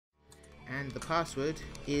And the password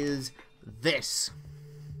is this.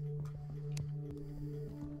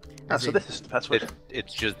 So this is the password.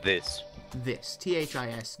 It's just this. This.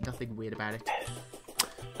 THIS. Nothing weird about it.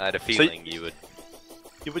 I had a feeling you would.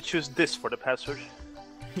 You would choose this for the password.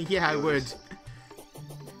 Yeah, I would.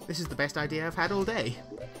 This is the best idea I've had all day.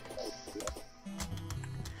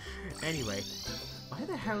 Anyway, why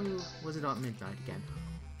the hell was it on midnight again?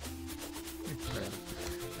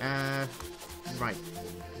 Right.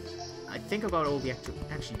 I think I've got all the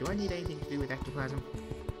actually, do I need anything to do with ectoplasm?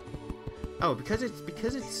 Oh, because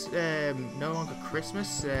it's no longer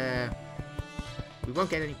Christmas, we won't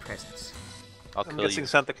get any presents. I'm guessing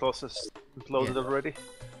Santa Claus is imploded already.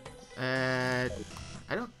 I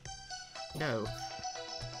don't know.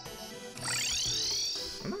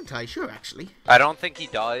 I'm not entirely sure, actually. I don't think he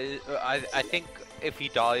dies. I think if he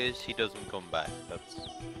dies, he doesn't come back. That's.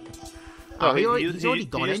 Oh, he's already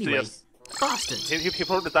gone anyway. Bastard! He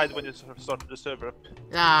probably died when you started the server up.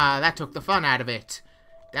 Ah, that took the fun out of it.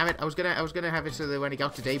 Damn it! I was gonna have it so that when he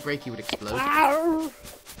got to daybreak, he would explode.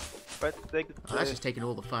 Right, that's just taking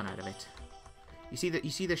all the fun out of it. You see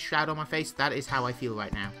the shadow on my face? That is how I feel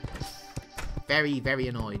right now. Very, very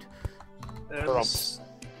annoyed.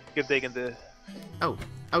 Give Degon the. Oh,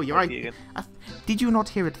 you're right. Did you not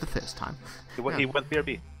hear it the first time? He went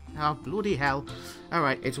BRB. Oh, bloody hell.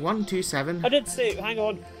 Alright, it's 127. I did say, hang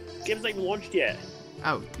on, game's not even launched yet.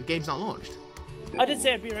 Oh, the game's not launched? I did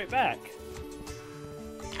say I'd be right back.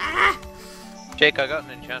 Ah! Jake, I got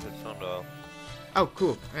an enchanted sundial. Oh,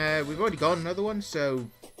 cool. We've already got another one, so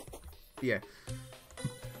yeah.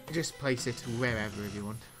 Just place it wherever if you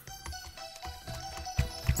want.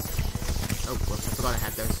 Oh, whoops, I forgot I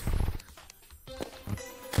had those.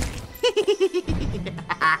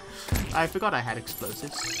 I forgot I had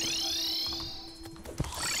explosives.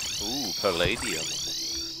 Ooh, palladium.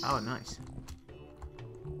 Oh, nice.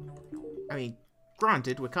 I mean,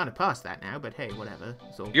 granted, we're kind of past that now, but hey, whatever.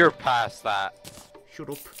 You're past that. Shut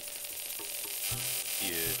up.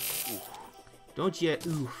 Yeah. Oof. Don't you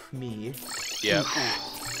oof me. Yeah.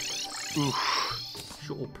 Oof.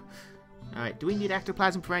 Shut up. Alright, do we need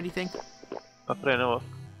ectoplasm for anything? Not that I know of.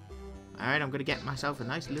 Alright, I'm gonna get myself a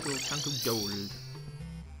nice little chunk of gold.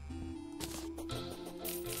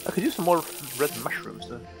 I could use some more red mushrooms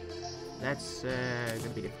though. That's gonna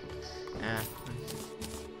be difficult.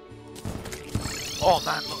 Oh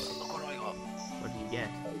man, look what I got. What do you get?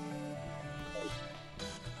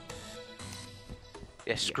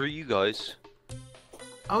 Yeah, screw you guys.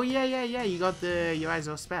 Oh yeah, you got the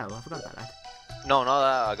Urizo spell. I forgot about that. No, not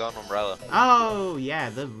that. I got an umbrella. Oh yeah,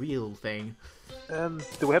 the real thing.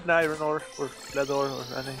 Do we have an iron ore or lead ore or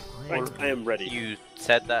any? I am ready. You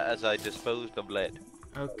said that as I disposed of lead.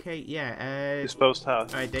 Okay, yeah. Disposed how?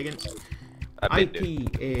 Alright, Degon. IP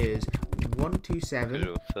is 127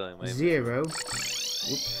 0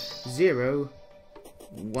 0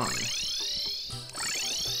 1.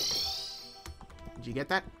 Did you get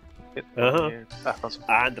that?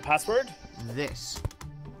 And the password? This.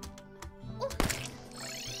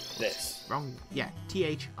 This. Wrong. Yeah,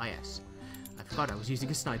 THIS. I forgot I was using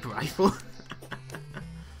a sniper rifle.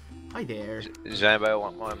 Hi there. Does anybody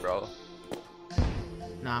want my umbrella?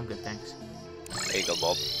 No, I'm good, thanks. There you go,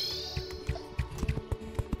 Bob.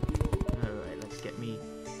 Alright, let's get me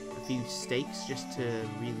a few steaks just to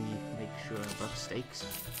really make sure I've got steaks.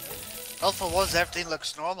 Well, for once, everything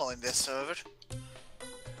looks normal in this server.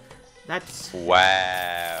 That's...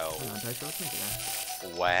 Wow. Hold on, let's make it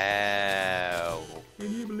that. Wow.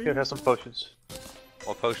 Can you believe Here, have some potions.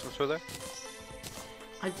 What potions were there?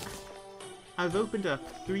 I've opened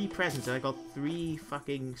up 3 presents and I got 3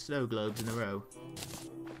 fucking snow globes in a row.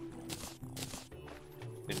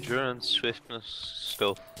 Endurance, swiftness,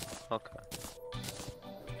 stuff. Okay.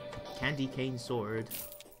 Candy cane sword.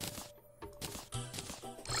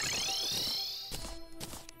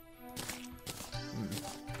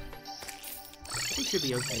 It should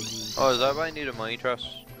be okay. Oh, is that why I need a Minecraft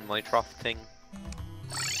thing?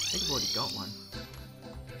 I think I've already got one.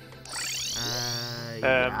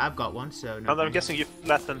 Yeah, I've got one, so no. And I'm guessing you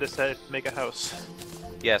flattened this to make a house.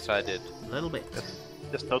 Yes, I did. A little bit.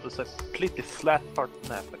 Just notice a completely flat part of the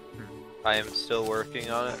map. I am still working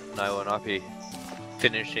on it, and I will not be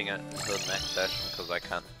finishing it until the next session because I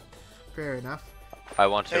can't. Fair enough. I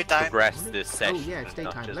want to Daytime. progress this session. Oh yeah, it's and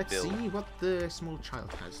not daytime. just Let's build. see what the small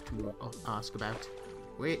child has to ask about.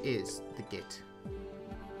 Where is the gate?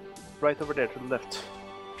 Right over there to the left.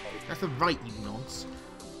 That's the right, you nonce.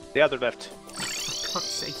 The other left. For God's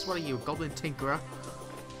sakes, what are you, a goblin tinkerer?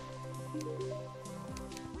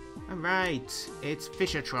 Alright, it's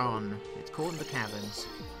Fishertron. It's caught in the caverns.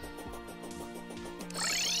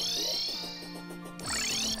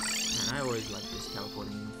 And I always like this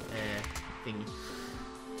teleporting thingy.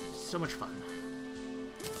 So much fun.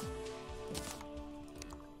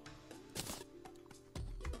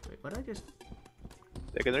 Wait, what did I just...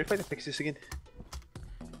 They're gonna try to fix this again.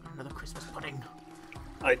 Another Christmas pudding.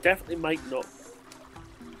 I definitely might not.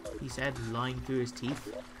 He said, lying through his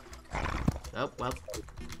teeth. Oh, well.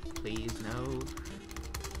 Please, no.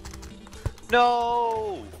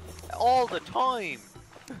 No! All the time!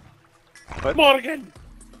 What? Morgan!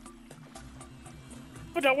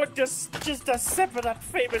 But I want just a sip of that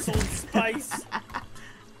famous old spice.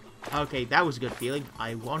 Okay, that was a good feeling.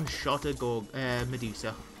 I one-shotted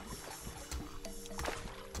Medusa.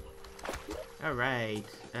 Alright,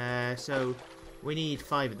 so we need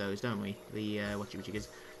 5 of those, don't we? The, whatchamajiggas.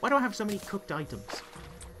 Why do I have so many cooked items?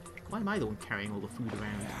 Why am I the one carrying all the food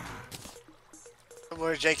around? Don't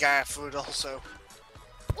worry, Jake, I have food also.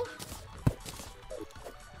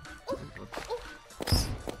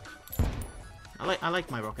 I like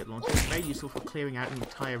my rocket launcher. It's very useful for clearing out an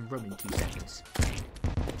entire room in 2 seconds.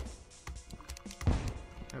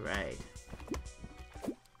 Alright.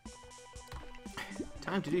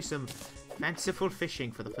 Time to do some fanciful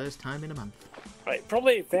fishing for the first time in a month. Right,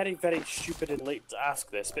 probably very, very stupid and late to ask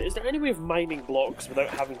this, but is there any way of mining blocks without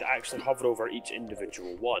having to actually hover over each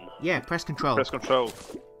individual one? Yeah, press control. Press control.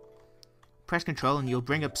 Press control and you'll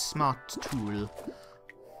bring up smart tool.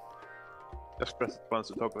 Just press it once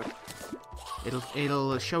to talk about it.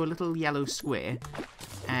 It'll show a little yellow square,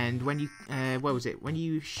 and when you what was it? When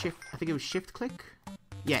you shift, I think it was shift click.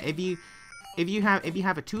 Yeah, if you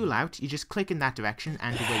have a tool out, you just click in that direction,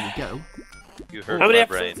 and away you go. You heard How many my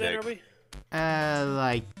brain, episodes in are we?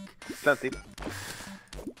 Like Plenty.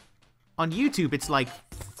 on YouTube, it's like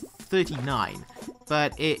 39,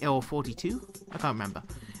 but or 42. I can't remember.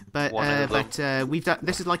 But we've done.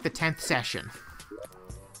 This is like the 10th session.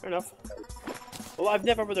 Fair enough. Well, I've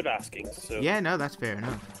never bothered asking, so... Yeah, no, that's fair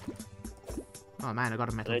enough. Oh man, I got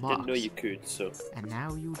a metal And I box. didn't know you could, so... And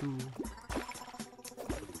now you do.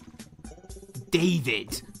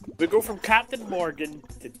 David! We go from Captain Morgan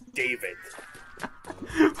to David.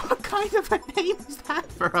 What kind of a name is that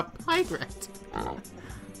for a pirate?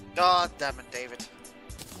 God damn it, David.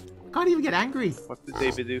 Can't even get angry. What did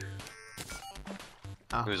David do?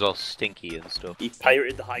 Oh. He was all stinky and stuff. He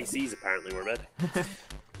pirated the high seas, apparently, Werbad.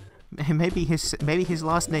 Maybe his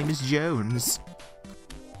last name is Jones.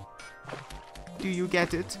 Do you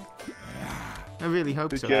get it? I really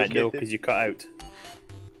hope so. Yeah, No, because you cut out.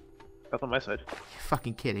 Not on my side. You're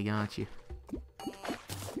fucking kidding, aren't you?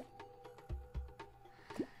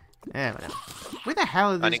 Yeah, whatever. Where the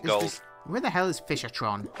hell is, I need gold. where the hell is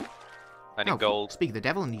Fishertron? I need gold. Speak of the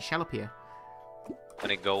devil, and he shall appear. I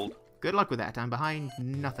need gold. Good luck with that. I'm behind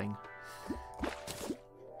nothing.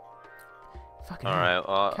 Fucking hell. Alright,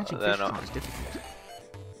 well, Catching then Fishertron is difficult.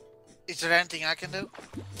 Is there anything I can do?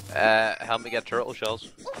 help me get turtle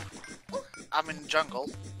shells. I'm in jungle.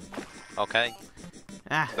 Okay,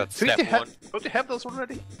 Ah, that's Don't step you have- one. Don't you have those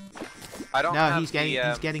already? I don't no, have he's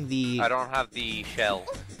getting the. I don't have the shell.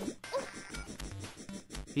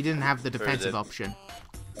 He didn't have the Where is defensive it? option.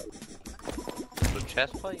 The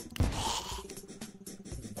chest plate?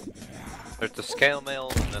 There's the scale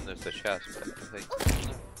mail and then there's the chest plate, I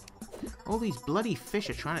think. All these bloody fish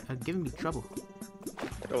are giving me trouble.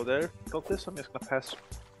 Go there. Got this. I'm just gonna pass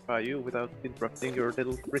by you without interrupting your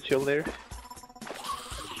little ritual there.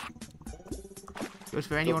 Goes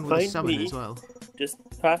for anyone with a find summon me. as well. Just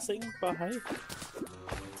passing by.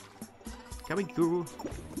 Coming through.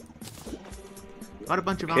 Got a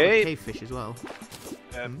bunch of Okay. armored cave fish as well.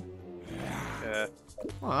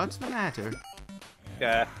 What's the matter?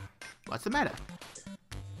 What's the matter?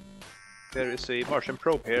 There is a Martian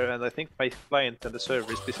probe here, and I think my client and the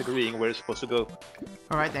server is disagreeing where it's supposed to go.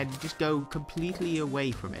 Alright then, just go completely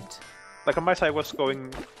away from it. Like on my side was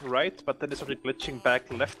going right, but then it started glitching back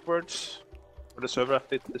leftwards for the server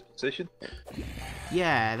updated this position.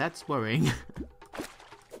 Yeah, that's worrying.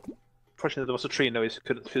 Fortunately, there was a tree now, it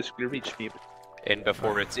couldn't physically reach me. In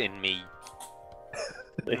before it's in me.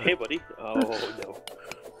 Hey, buddy. Oh, no.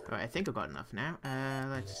 Alright, I think I've got enough now.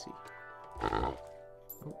 Let's see. Oh,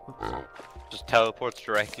 whoops. Just teleports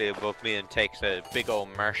directly above me and takes a big old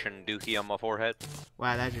Martian dookie on my forehead.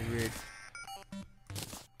 Wow, that is weird.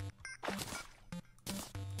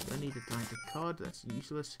 Don't need a giant cod, that's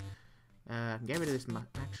useless. I can get rid of this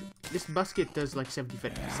actually. This musket does like 70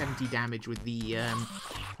 damage with the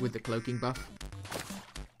cloaking buff.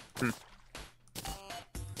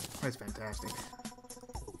 That's fantastic.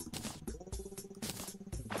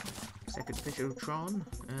 Second Fishertron.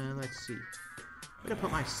 Let's see. Where to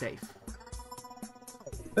put my safe?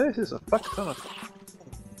 This is a fuck ton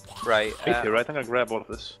of Right, meat here, right? I'm gonna grab all of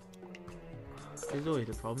this. There's always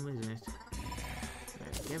a problem, isn't it?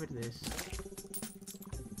 Right, get rid of this.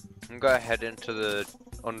 I'm gonna head into the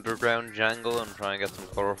underground jungle and try and get some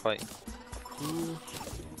chlorophyte. Cool.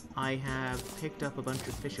 I have picked up a bunch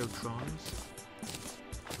of fishotrons.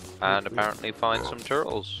 And apparently find some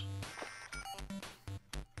turtles.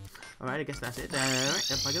 Alright, I guess that's it.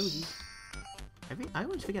 Alright, up I go. I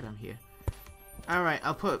always forget I'm here. Alright,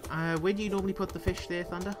 I'll put... where do you normally put the fish there,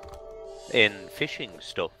 Thunder? In fishing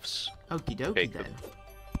stuffs. Okie dokie Jacob. then.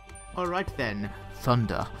 Alright then,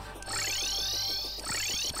 Thunder.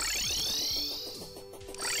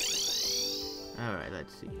 Alright,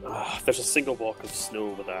 let's see. There's a single block of snow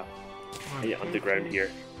with that underground here.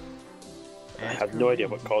 I have no idea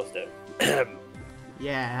what caused it.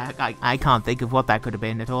 Yeah, I can't think of what that could have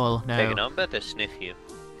been at all. No. Taking on better sniff you.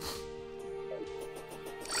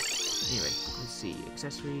 Anyway, let's see.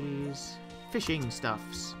 Accessories. Fishing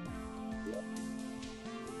stuffs.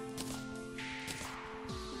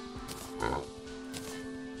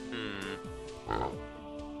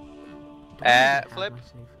 Flip?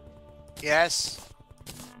 Yes.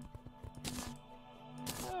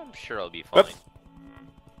 I'm sure I'll be fine.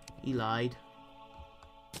 He lied.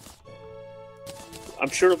 I'm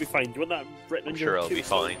sure it'll be fine. Do you want that written in I'm your sure I'll be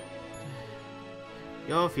tombstone? fine.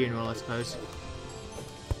 Your funeral, I suppose.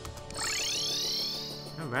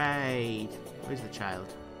 Alright. Where's the child?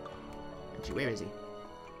 Actually, where is he?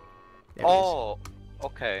 There Oh,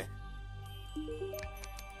 okay. he is.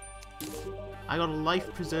 I got a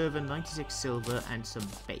life preserver, 96 silver, and some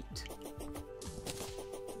bait.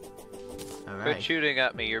 Alright. Quit shooting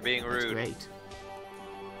at me, you're being That's rude. great.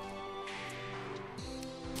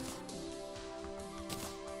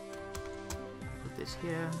 Put this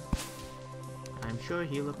here. I'm sure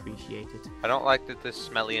he'll appreciate it. I don't like that this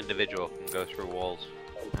smelly individual can go through walls.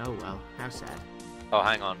 Oh well, how sad. Oh,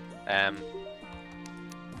 hang on.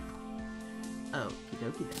 Okie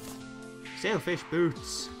dokie then. Sailfish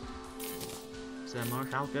boots. Some more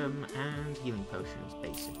talcum and healing potions,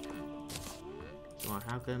 basic. Some more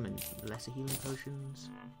talcum and lesser healing potions.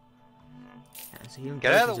 Lesser healing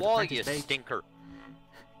Get out of potions the at wall, practice you bait. stinker.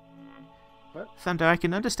 Thunder, I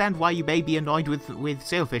can understand why you may be annoyed with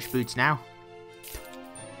sailfish boots now.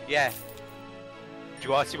 Yeah. Do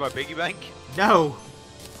you want to see my piggy bank? No!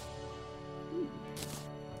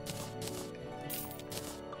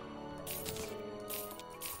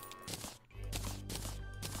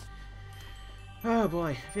 Oh boy,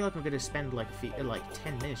 I feel like I'm gonna spend like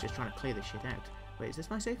 10 minutes just trying to clear this shit out. Wait, is this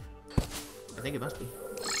my safe? I think it must be.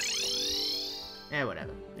 Yeah,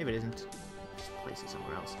 whatever. If it isn't, just place it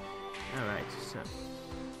somewhere else. Alright, so...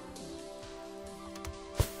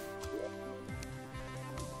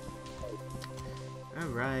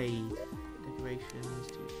 Alright. Decorations,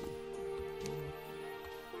 2, 3,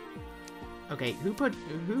 4. Okay, who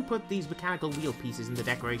put these mechanical wheel pieces in the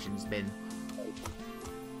decorations bin?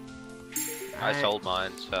 I sold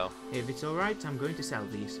mine, so. If it's alright, I'm going to sell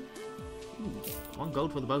these. Ooh, 1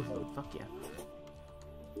 gold for the both of them. Fuck yeah.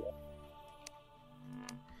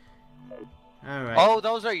 Alright. Oh,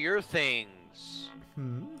 those are your things.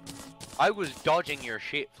 Hmm? I was dodging your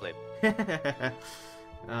shit, Flip.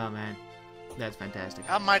 Oh man. That's fantastic.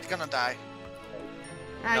 I'm might gonna die.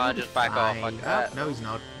 Ah, No, you'll be just back off, fine. like, Oh, no, he's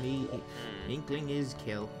not. Inkling is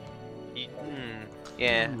kill.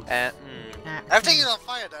 Yeah. Ooh. Ah, Everything is on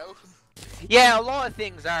fire though. Yeah, a lot of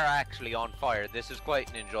things are actually on fire. This is quite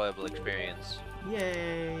an enjoyable experience.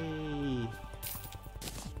 Yay!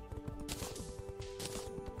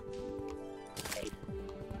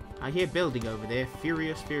 I hear building over there.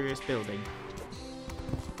 Furious, furious building.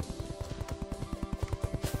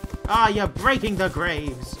 Ah, you're breaking the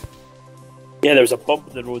graves! Yeah, there was a bump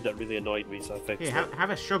in the road that really annoyed me, so I fixed Here, it.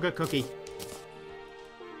 have a sugar cookie.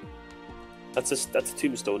 That's a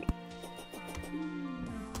tombstone.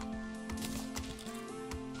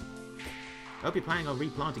 I hope you're planning on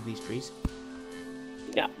replanting these trees.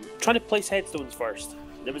 Yeah, trying to place headstones first.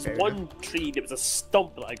 There was Fair one tree that was a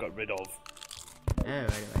stump that I got rid of. Oh,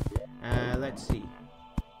 anyway. Let's see.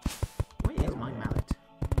 Where is my mallet?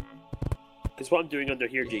 Because what I'm doing under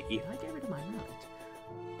here, Jakey. Did I get rid of my mallet?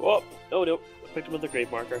 Oh, oh no. I picked him on the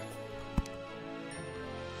grave marker.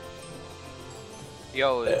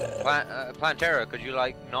 Yo, Plantera, could you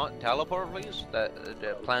like not teleport, please?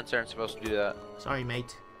 The plants aren't supposed to do that. Sorry,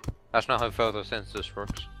 mate. That's not how photosynthesis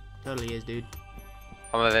works. Totally is, dude.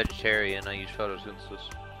 I'm a vegetarian. I use photosynthesis.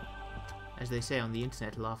 As they say on the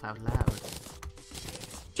internet, laugh out loud.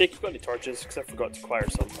 Jake, you got any torches? Because I forgot to acquire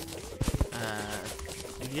some.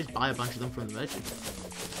 You can just buy a bunch of them from the merchant.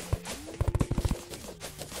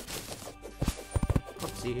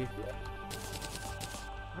 Let's see.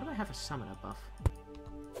 Why do I have a summoner buff?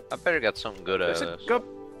 I better get something good out of this.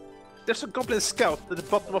 There's a goblin scout at the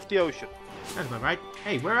bottom of the ocean. That's about right.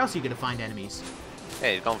 Hey, where else are you gonna find enemies?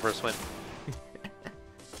 Hey, going for a swim.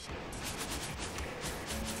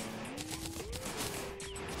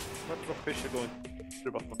 What fish are going to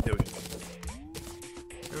the bottom of the ocean?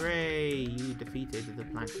 Hooray! You defeated the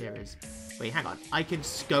Planteras. Wait, hang on. I can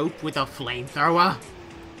scope with a flamethrower?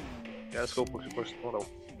 Yeah, let's go for tomorrow.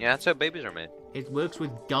 Yeah, that's how babies are made. It works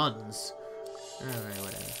with guns. Alright,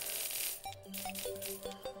 whatever.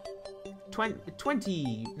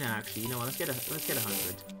 20. No, actually, you know what? Let's get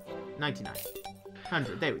 100. 99.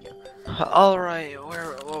 100. There we go. All right,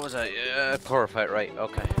 what was I? Chlorophyte, right?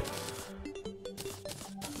 Okay.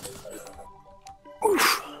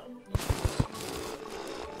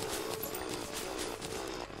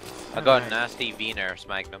 I got a nasty V-Nurse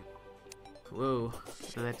Magnum. Whoa,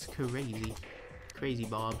 so that's crazy. Crazy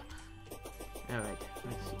Bob. Alright,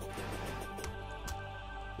 let's see.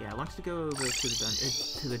 Yeah, I wanted to go over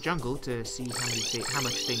to the jungle to see how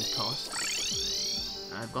much things cost.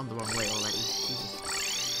 I've gone the wrong way already. Jesus.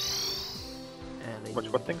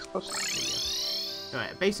 What things cost?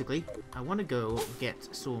 Alright, basically, I want to go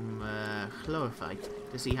get some chlorophyte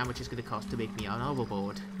to see how much it's going to cost to make me an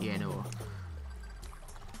hoverboard. Yeah, no.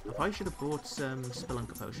 I probably should have brought some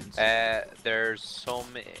spelunker potions. There's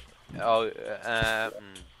some.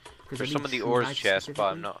 There's some of the ores chest, but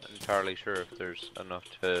I'm not entirely sure if there's enough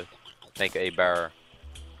to make a bar.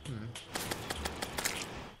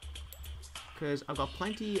 Because I've got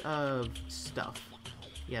plenty of stuff.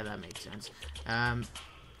 Yeah, that makes sense.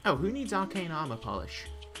 Oh, who needs arcane armor polish?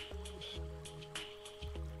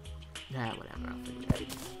 Nah, whatever, I'll figure it out.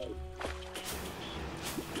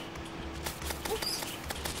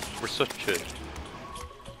 We're such a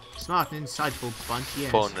Smart and insightful bunch,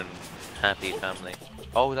 yes. fun and happy family.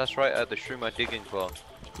 Oh, that's right, the Shruma digging claw.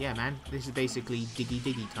 Yeah, man, this is basically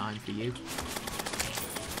diggy time for you.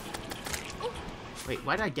 Wait,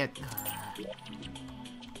 why did I get...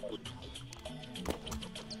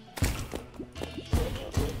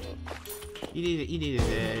 You needed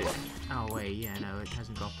oh wait, yeah, no, it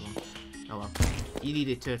hasn't got one. Oh well. You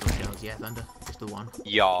needed turtle shells, yeah, Thunder? Just the one.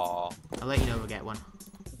 Yeah. I'll let you know if I get one.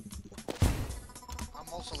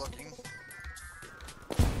 I'm also looking.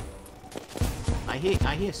 I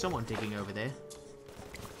hear someone digging over there.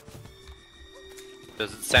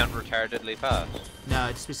 Does it sound retardedly fast? No,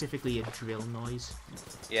 it's specifically a drill noise.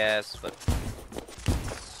 Yes, but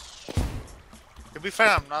To be fair,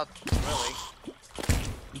 I'm not really.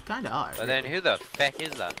 You kinda are. but then who the feck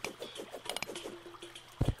is that?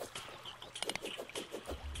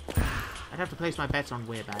 I'd have to place my bets on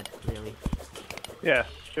Werbad, really. Yeah,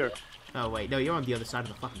 sure. Oh wait, no, you're on the other side of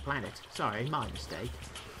the fucking planet. Sorry, my mistake.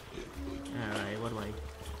 Alright, what do I...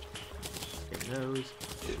 Get those.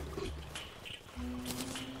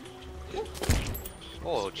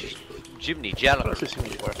 Oh, Jimny Jellicle. Jimmy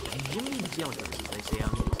Jellicles, as they say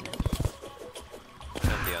on the internet.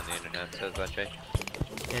 Somebody on the internet says that, Jay.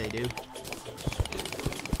 Yeah, they do. I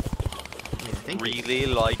mean, I think Really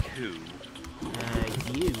like who?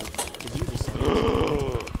 you. Did you just say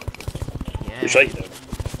You're shaking it.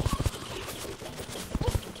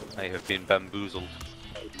 I have been bamboozled.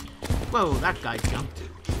 Whoa, that guy jumped.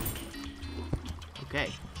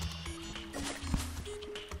 Okay.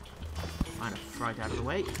 Find a fright out of the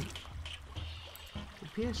way. It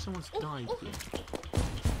appears someone's died here.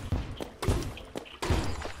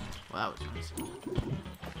 Well, that was nice.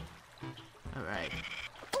 Alright.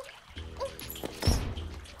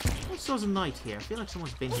 What sort of night here? I feel like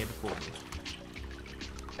someone's been here before me.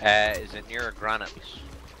 Is it near a granite?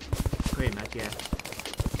 Pretty much, yeah.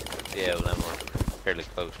 Yeah, well then we're fairly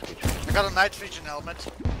close to each other. I got a night vision helmet.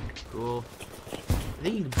 Cool. I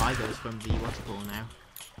think you can buy those from the Watchable now.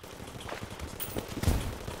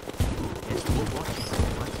 Yes, the Watchable.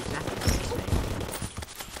 That's exactly what it's saying.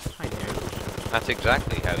 Hi there. That's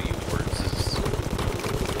exactly how you words is.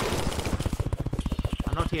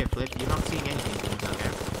 I'm not here, Flip. You're not seeing anything from the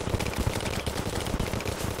dugout.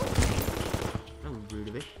 Oh, rude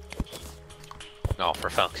of it. Oh, for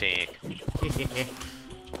fuck's sake.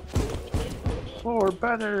 More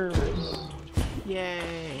banners!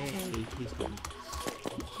 Yay! Please go.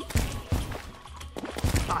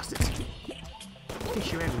 Bastards!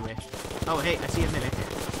 Fish are everywhere. Oh, hey, I see a mimic.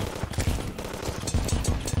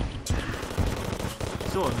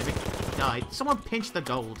 Saw a mimic. Died. Someone pinched the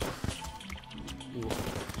gold. Ooh.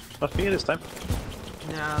 Not me this time.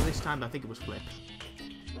 No, this time I think it was Flip.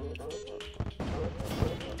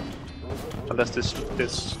 Unless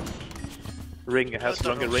this ring has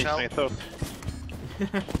longer range than I thought.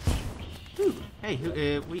 Ooh, hey,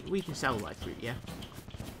 we can sell light fruit, yeah?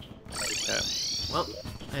 Yeah. Well,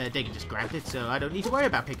 Degon just grabbed it, so I don't need to worry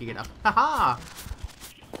about picking it up. Haha!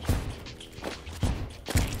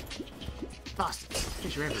 Bastards.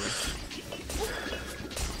 Fish are everywhere.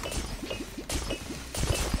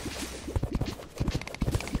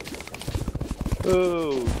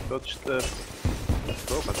 Oh, dodge the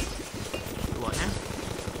robot. What now?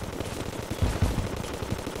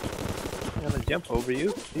 I'm gonna jump over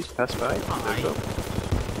you. Please pass by. There you go.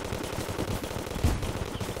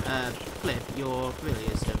 Flip, your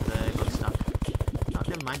failures have got stuck. Oh,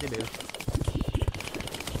 never mind, they do.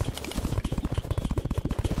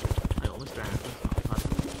 I almost drowned. That's not fun.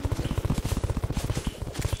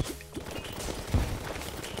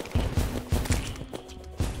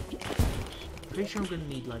 Pretty sure I'm gonna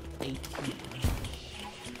need like 18.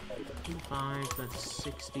 25, that's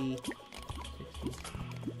 60.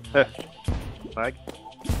 60. Flag.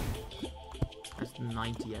 That's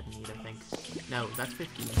 90 I'd need, I think. No, that's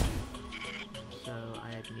 15. So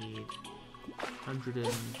I'd need 100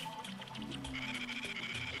 and...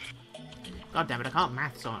 God damn it, I can't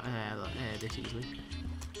maths on this easily.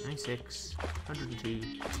 96, 102,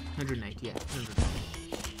 180, yeah,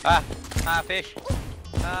 100. Fish.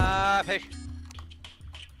 Fish.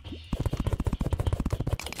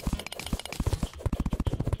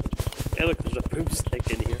 Hey, look, there's a boomstick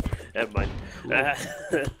in here. Never mind.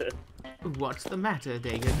 What's the matter,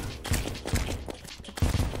 Degon?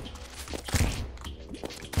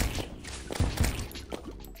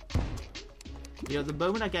 You know, the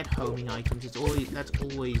moment I get homing items, that's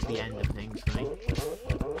always the end of things for me. Who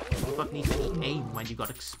the fuck needs any aim when you got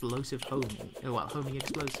explosive homing? Oh, well, homing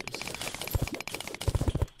explosives.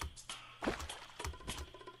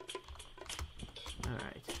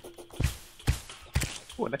 Alright.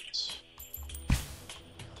 Oh, next.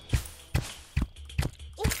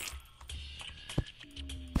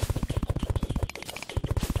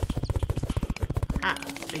 Ah,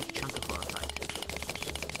 big chunk of chloride.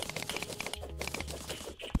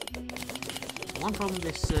 One problem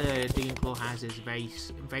this Digging Claw has is very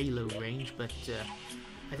low range, but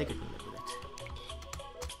I think I can live with it.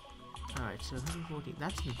 Alright, so 114.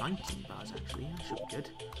 That's 19 bars actually. That should be good.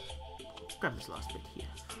 Grab this last bit here.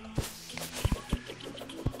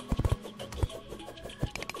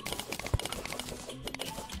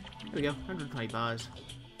 There we go, 120 bars.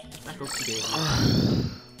 Back up to the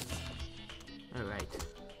Alright.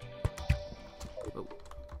 Oh.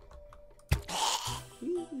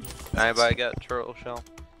 Anybody got turtle shell?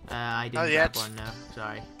 I didn't Not grab yet. one, no.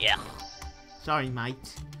 Sorry. Yeah. Sorry,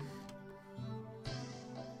 mate.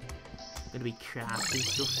 Gonna be crafty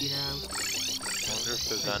stuff, you know. I wonder if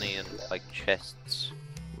there's any in, like, chests.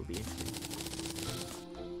 Will be interesting.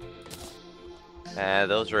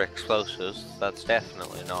 Those are explosives. That's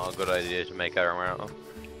definitely not a good idea to make armor out of.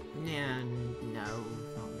 Yeah, no,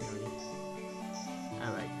 not really.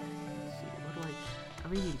 Alright, let's see. What do I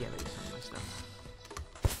really need to get rid of some of my stuff.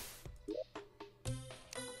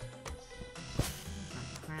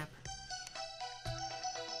 Crap.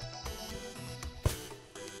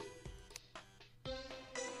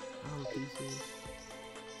 Oh, pieces.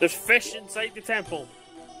 There's fish inside the temple.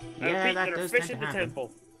 I Yeah, repeat, that there are does fish tend in to the happen.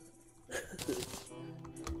 temple.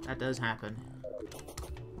 That does happen.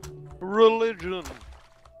 Religion!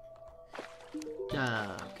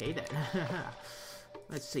 Okay then.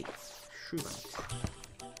 Let's see. Shrewmite.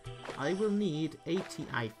 I will need 18.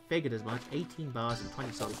 I figured as much. 18 bars and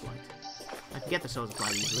 20 soul flight. I can get the soul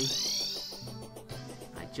flight easily.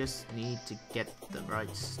 I just need to get the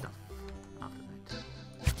right stuff after that.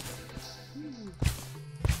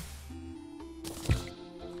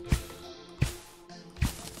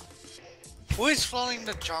 Who is flooding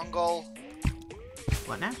the jungle?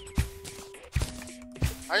 What now?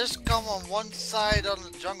 I just come on one side on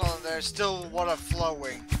the jungle and there's still water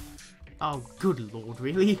flowing. Oh, good lord,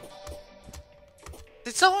 really?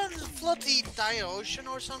 Did someone flood the entire ocean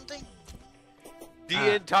or something?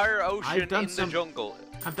 The entire ocean done in some- the jungle.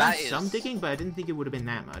 I've done That some is- digging, but I didn't think it would have been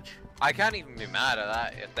that much. I can't even be mad at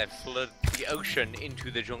that if they flood the ocean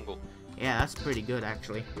into the jungle. Yeah, that's pretty good,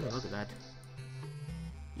 actually. Ooh, look at that.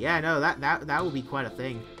 Yeah, no, that will be quite a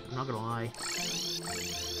thing. I'm not gonna lie.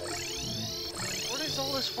 Where is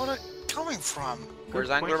all this water coming from? Where's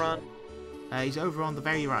Good question. Anglerman? He's over on the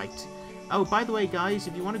very right. Oh, by the way, guys,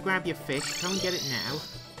 if you want to grab your fish, come and get it now.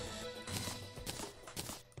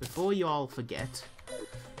 Before you all forget.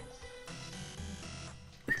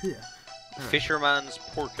 Alright. Fisherman's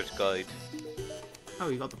Portrait Guide. Oh,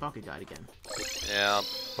 you got the pocket guide again. Yeah, I'll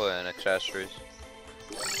put in accessories.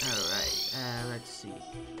 Alright, let's see.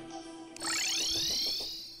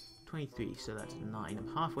 23, so that's 9.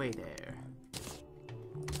 I'm halfway there.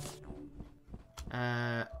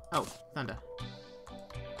 Oh, thunder.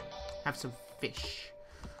 have some fish.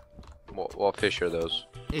 What fish are those?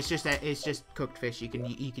 It's just cooked fish. You can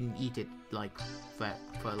eat it like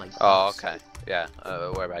for like. Oh, months. okay. Yeah.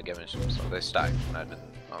 Werbad gave me some, so they stacked. And I didn't.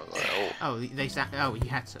 I was like, oh. Oh, they oh, you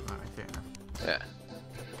had some. All right, fair enough. Yeah.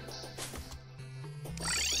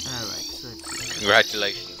 All right. So let's see.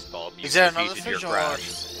 Congratulations, Bob. You Is there another defeated your fish or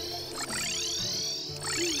crabs.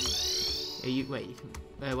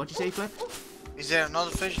 Wait. What'd you say, Flip? is there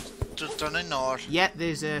another fish to turn in or? Yeah,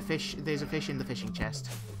 there's a fish. There's a fish in the fishing chest.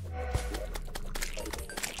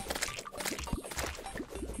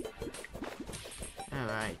 All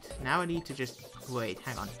right. Now I need to just wait.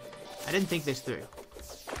 Hang on. I didn't think this through.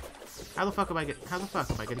 How the fuck am I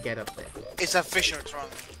gonna get up there? It's a Fishertron,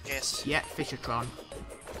 yes. Yeah, Fishertron.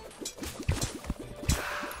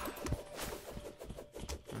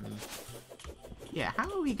 Yeah,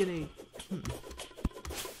 how are we gonna?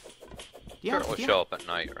 Yeah, Sure, it'll show up at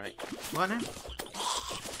night, right? What now?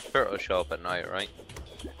 Sure, it'll show up at night, right?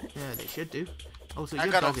 Yeah, they should do. Also, I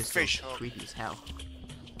your got a dog is so fish hook. creepy as hell.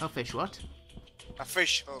 Oh, fish what? A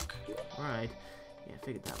fish hook. Right. Yeah,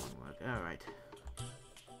 figured that one worked. All right.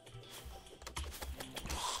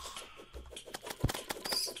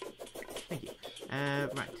 Thank you.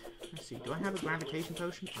 Right. Let's see. Do I have a gravitation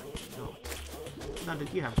potion? I do not. Thunder,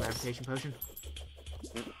 do you have a gravitation potion?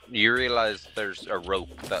 You realize there's a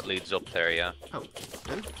rope that leads up there, yeah? Oh,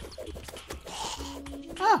 really?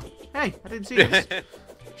 Oh, hey, I didn't see this.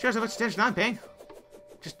 Shows how much attention I'm paying.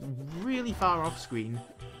 Just really far off screen.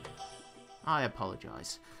 I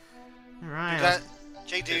apologize. Alright.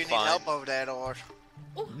 Jake, do you It's need fine. help over there or?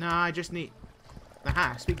 No, I just need...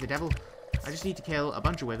 Aha, speak the devil. I just need to kill a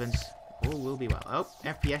bunch of wyverns. All will be well. Oh,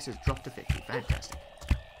 FPS has dropped to 50. Fantastic.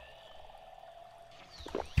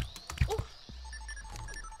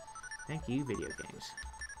 Thank you, video games.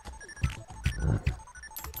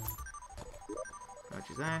 How much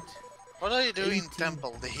is that? What are you doing, 18.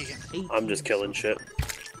 Temple Degon? I'm just killing shit.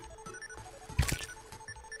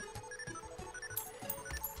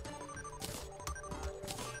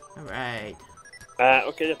 Alright.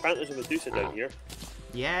 Okay, apparently there's a Medusa down here.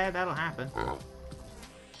 Yeah, that'll happen. Put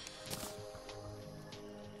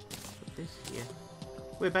this here.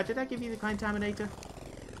 Wait, but did I give you the contaminator?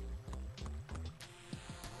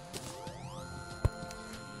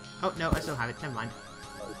 Oh, no, I still have it. Never mind.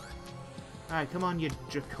 Alright, come on, you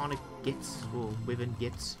draconic gits. Or wyvern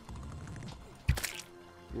gits.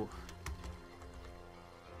 Woof.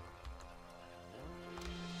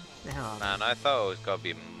 The hell are they? Man, I thought it was gonna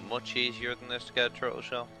be much easier than this to get a turtle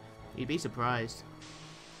shell. You'd be surprised.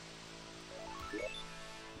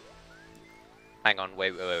 Hang on,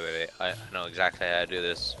 wait. I know exactly how to do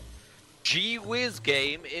this. Gee whiz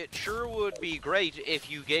game, it sure would be great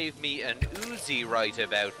if you gave me an Uzi right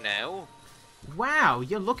about now. Wow,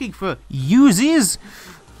 you're looking for Uzis?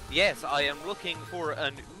 Yes, I am looking for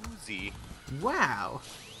an Uzi. Wow.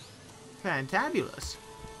 Fantabulous.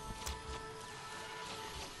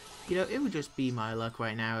 You know, it would just be my luck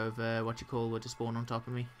right now of what you call were to spawn on top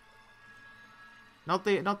of me. Not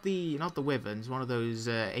the wyverns, one of those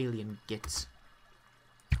alien gits.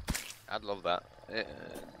 I'd love that.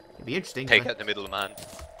 It'd be interesting. Take but... out the middleman.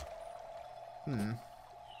 Hmm.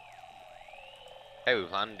 Hey, we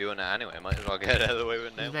plan on doing it anyway. Might as well get it out of the way with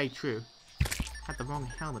It's now. very true. Had the wrong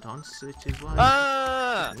helmet on, which is why.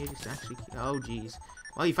 Ah! You just actually. Oh, jeez.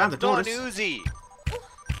 Well, you found the Not tortoise. an Uzi.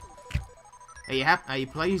 Are you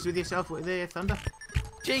pleased with yourself with the thunder?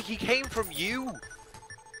 Jake, he came from you.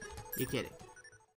 You're kidding.